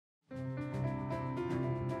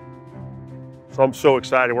So I'm so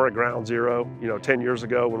excited. We're at ground zero. 10 years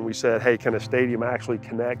ago when we said, hey, can a stadium actually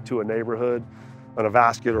connect to a neighborhood on a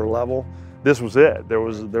vascular level? This was it. There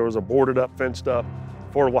was a boarded up, fenced up,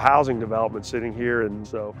 affordable housing development sitting here. And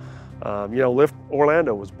so, Lift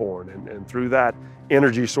Orlando was born. And through that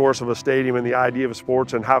energy source of a stadium and the idea of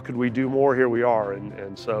sports and how could we do more, here we are.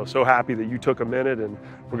 And so happy that you took a minute, and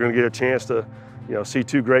we're going to get a chance to see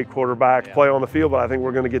two great quarterbacks play on the field, but I think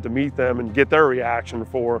we're going to get to meet them and get their reaction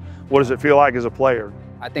for what does it feel like as a player.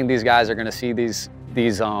 I think these guys are going to see these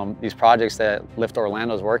projects that Lift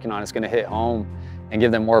Orlando is working on. It's going to hit home and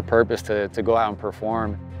give them more purpose to go out and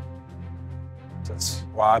perform. That's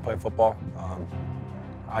why I play football.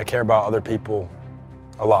 I care about other people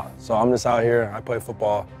a lot. So I'm just out here, I play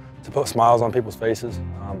football to put smiles on people's faces,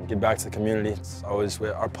 give back to the community. It's always,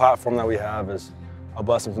 our platform that we have is a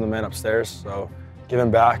blessing from the man upstairs, so giving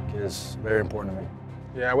back is very important to me.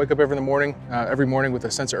 Yeah, I wake up every morning with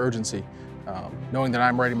a sense of urgency, knowing that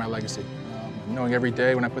I'm writing my legacy. Knowing every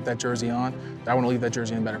day when I put that jersey on, that I want to leave that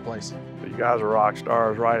jersey in a better place. You guys are rock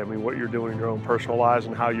stars, right? I mean, what you're doing in your own personal lives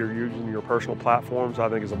and how you're using your personal platforms, I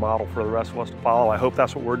think is a model for the rest of us to follow. I hope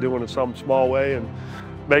that's what we're doing in some small way and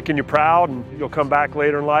making you proud, and you'll come back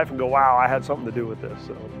later in life and go, wow, I had something to do with this.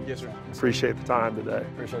 So yes, sir. Appreciate the time today.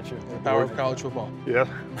 Appreciate you. The power of college football. Yeah,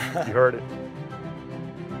 you heard it.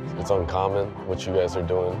 It's uncommon what you guys are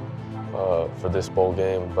doing for this bowl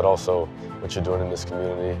game, but also what you're doing in this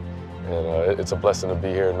community. And it's a blessing to be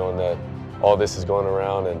here knowing that all this is going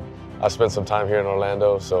around. And I spent some time here in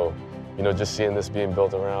Orlando, so just seeing this being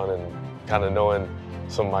built around and kind of knowing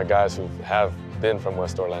some of my guys who have been from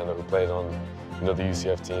West Orlando who played on the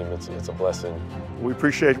UCF team, it's a blessing. We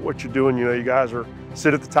appreciate what you're doing. You guys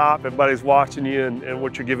sit at the top, everybody's watching you, and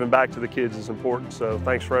what you're giving back to the kids is important. So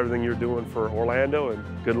thanks for everything you're doing for Orlando, and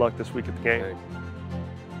good luck this week at the game.